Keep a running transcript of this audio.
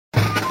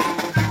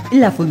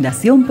La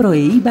Fundación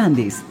Proei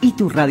Bandes y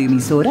tu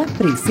radioemisora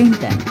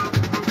presentan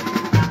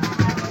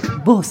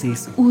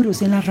Voces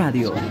Urus en la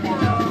radio.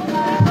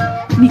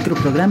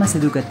 Microprogramas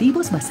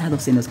educativos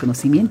basados en los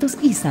conocimientos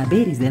y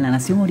saberes de la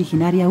nación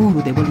originaria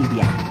Uru de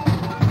Bolivia.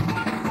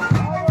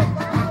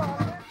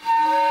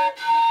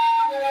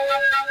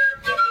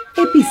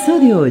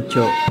 Episodio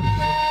 8.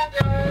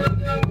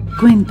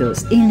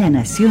 Cuentos en la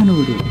Nacion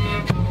Uru.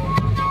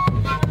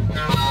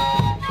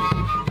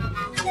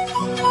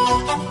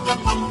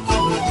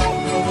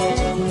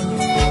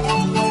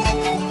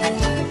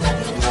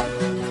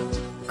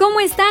 ¿Cómo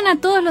están a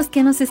todos los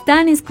que nos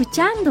están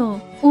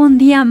escuchando? Un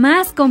día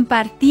más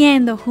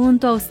compartiendo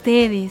junto a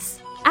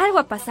ustedes. Algo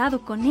ha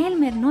pasado con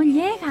Elmer, no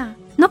llega.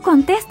 No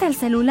contesta el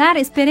celular,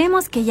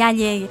 esperemos que ya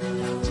llegue.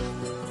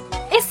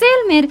 ¡Es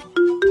Elmer!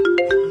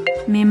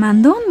 Me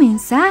mandó un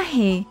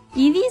mensaje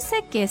y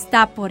dice que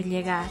está por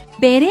llegar.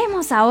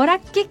 Veremos ahora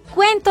qué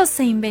cuentos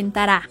se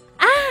inventará.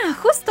 ¡Ah!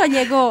 ¡Justo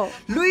llegó!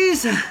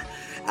 Luisa,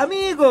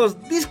 amigos,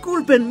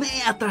 disculpen, me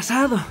he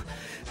atrasado.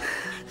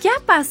 ¿Qué ha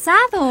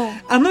pasado?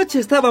 Anoche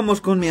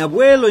estábamos con mi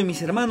abuelo y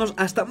mis hermanos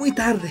hasta muy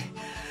tarde.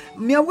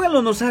 Mi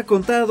abuelo nos ha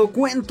contado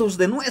cuentos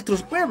de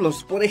nuestros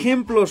pueblos, por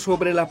ejemplo,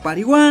 sobre la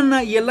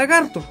parihuana y el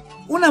lagarto.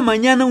 Una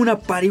mañana una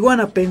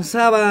parihuana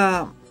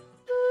pensaba...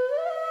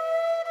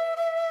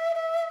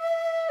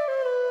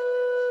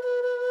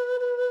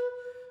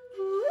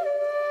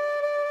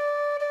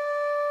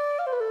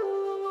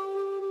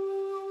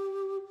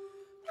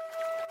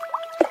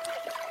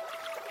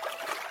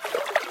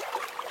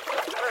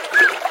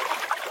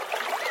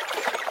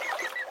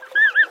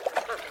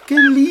 ¡Qué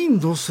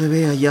lindo se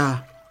ve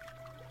allá!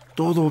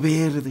 Todo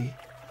verde.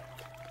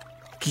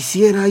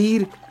 Quisiera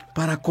ir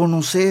para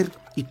conocer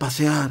y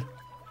pasear.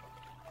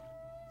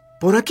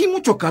 Por aquí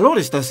mucho calor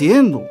está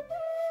haciendo.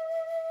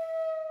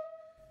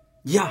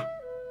 Ya,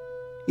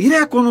 iré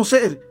a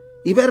conocer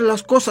y ver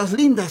las cosas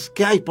lindas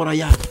que hay por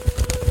allá.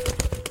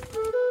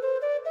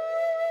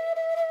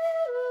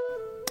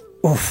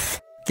 ¡Uf!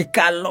 ¡Qué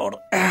calor!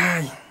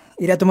 ¡Ay!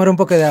 Iré a tomar un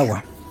poco de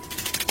agua.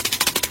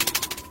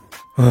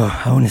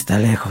 Aún está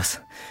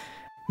lejos.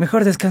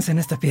 Mejor descansa en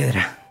esta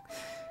piedra.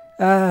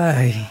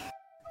 ¡Ay!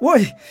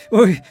 ¡Uy!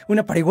 ¡Uy!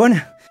 ¡Una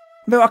parihuana!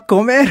 ¡Me va a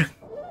comer!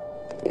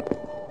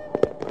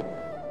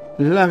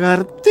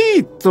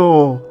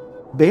 Lagartito,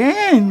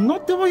 ven,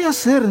 no te voy a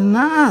hacer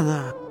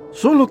nada.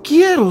 Solo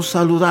quiero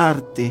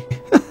saludarte.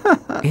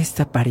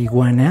 Esta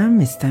parihuana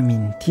me está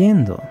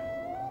mintiendo.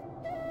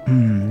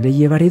 Le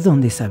llevaré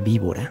donde esa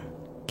víbora.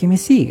 Que me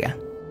siga.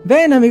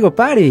 ¡Ven, amigo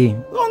Pari!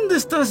 ¿Dónde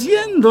estás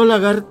yendo,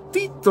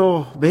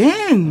 lagartito?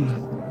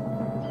 ¡Ven!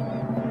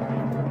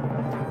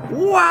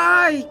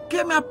 ¡Guay!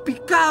 ¿Qué me ha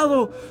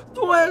picado?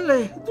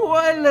 ¡Duele!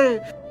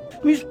 ¡Duele!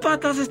 Mis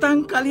patas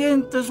están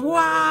calientes.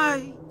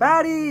 ¡Guay!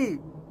 ¡Pari!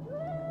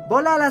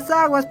 ¡Bola a las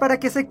aguas para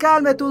que se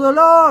calme tu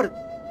dolor!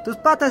 ¡Tus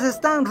patas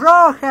están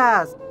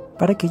rojas!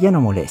 Para que ya no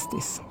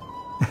molestes.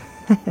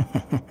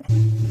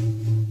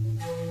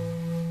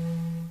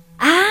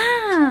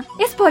 ¡Ah!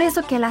 Es por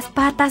eso que las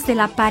patas de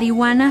la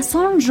parihuana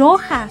son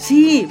rojas.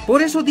 Sí,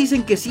 por eso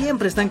dicen que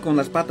siempre están con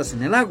las patas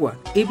en el agua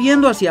y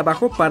viendo hacia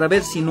abajo para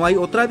ver si no hay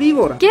otra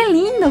víbora. ¡Qué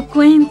lindo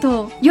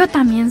cuento! Yo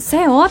también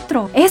sé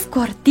otro. Es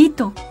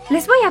cortito.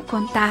 Les voy a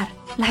contar.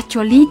 La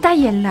cholita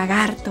y el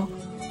lagarto.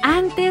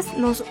 Antes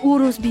los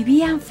urus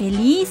vivían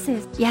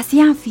felices y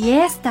hacían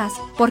fiestas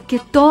porque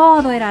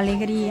todo era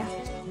alegría.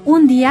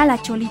 Un día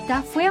la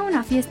cholita fue a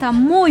una fiesta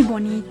muy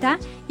bonita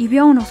y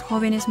vio a unos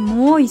jóvenes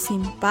muy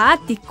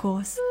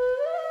simpáticos.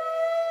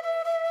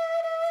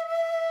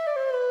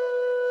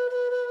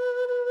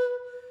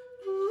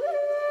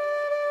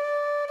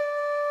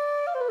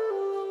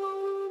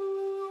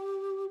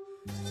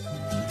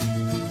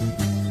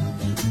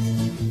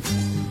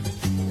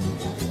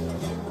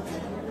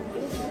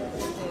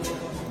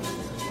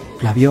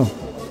 La vio.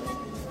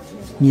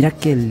 Mira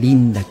qué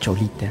linda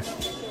cholita.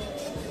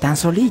 Tan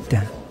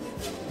solita.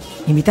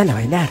 Invítala a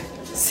bailar.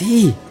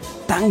 Sí,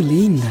 tan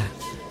linda.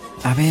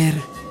 A ver,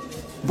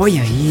 voy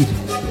a ir.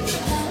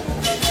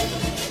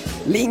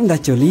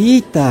 Linda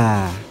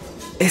cholita.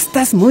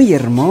 Estás muy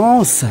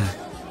hermosa.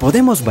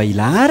 ¿Podemos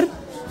bailar?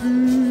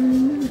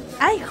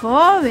 ¡Ay,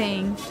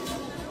 joven!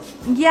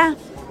 Ya,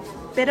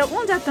 pero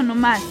un rato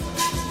nomás.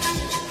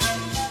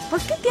 ¿Por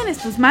qué tienes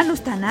tus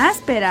manos tan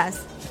ásperas?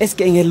 Es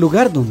que en el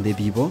lugar donde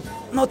vivo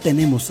no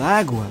tenemos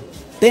agua.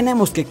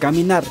 Tenemos que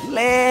caminar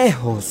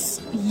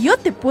lejos. Yo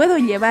te puedo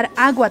llevar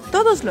agua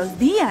todos los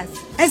días.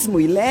 Es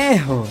muy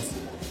lejos.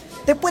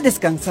 Te puedes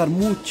cansar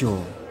mucho.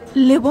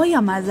 Le voy a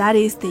amarrar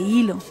este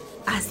hilo.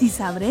 Así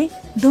sabré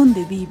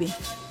dónde vive.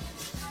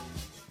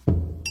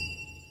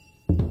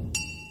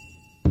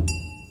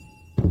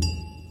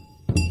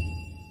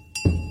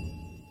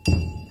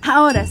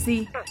 Ahora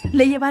sí,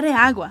 le llevaré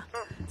agua.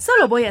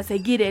 Solo voy a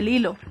seguir el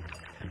hilo.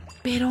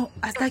 Pero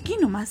hasta aquí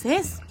nomás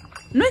es.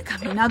 No he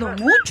caminado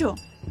mucho.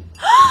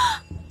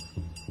 ¡Ah!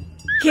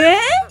 ¿Qué?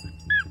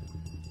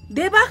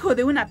 ¿Debajo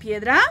de una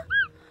piedra?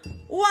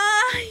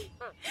 ¡Guay!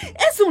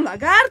 ¡Es un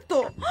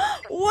lagarto!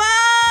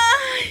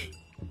 ¡Guay!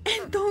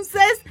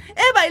 Entonces,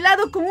 he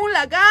bailado con un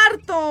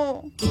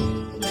lagarto.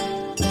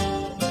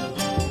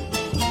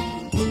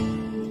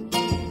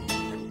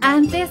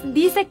 Antes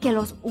dice que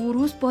los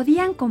urus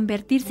podían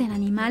convertirse en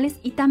animales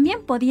y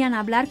también podían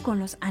hablar con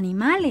los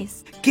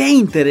animales. ¡Qué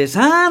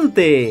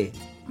interesante!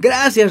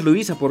 Gracias,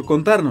 Luisa, por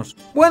contarnos.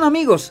 Bueno,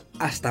 amigos,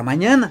 hasta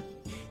mañana.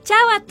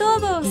 ¡Chao a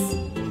todos!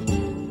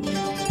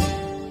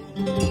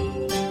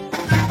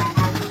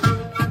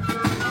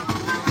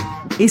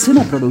 Es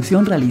una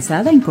producción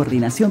realizada en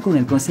coordinación con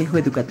el Consejo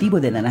Educativo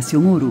de la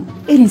Nación Uru,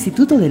 el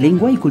Instituto de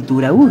Lengua y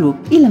Cultura Uru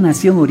y la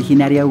Nación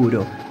Originaria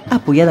Uru,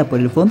 apoyada por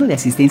el Fondo de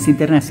Asistencia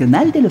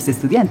Internacional de los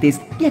Estudiantes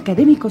y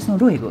Académicos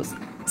Noruegos,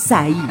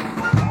 SAI.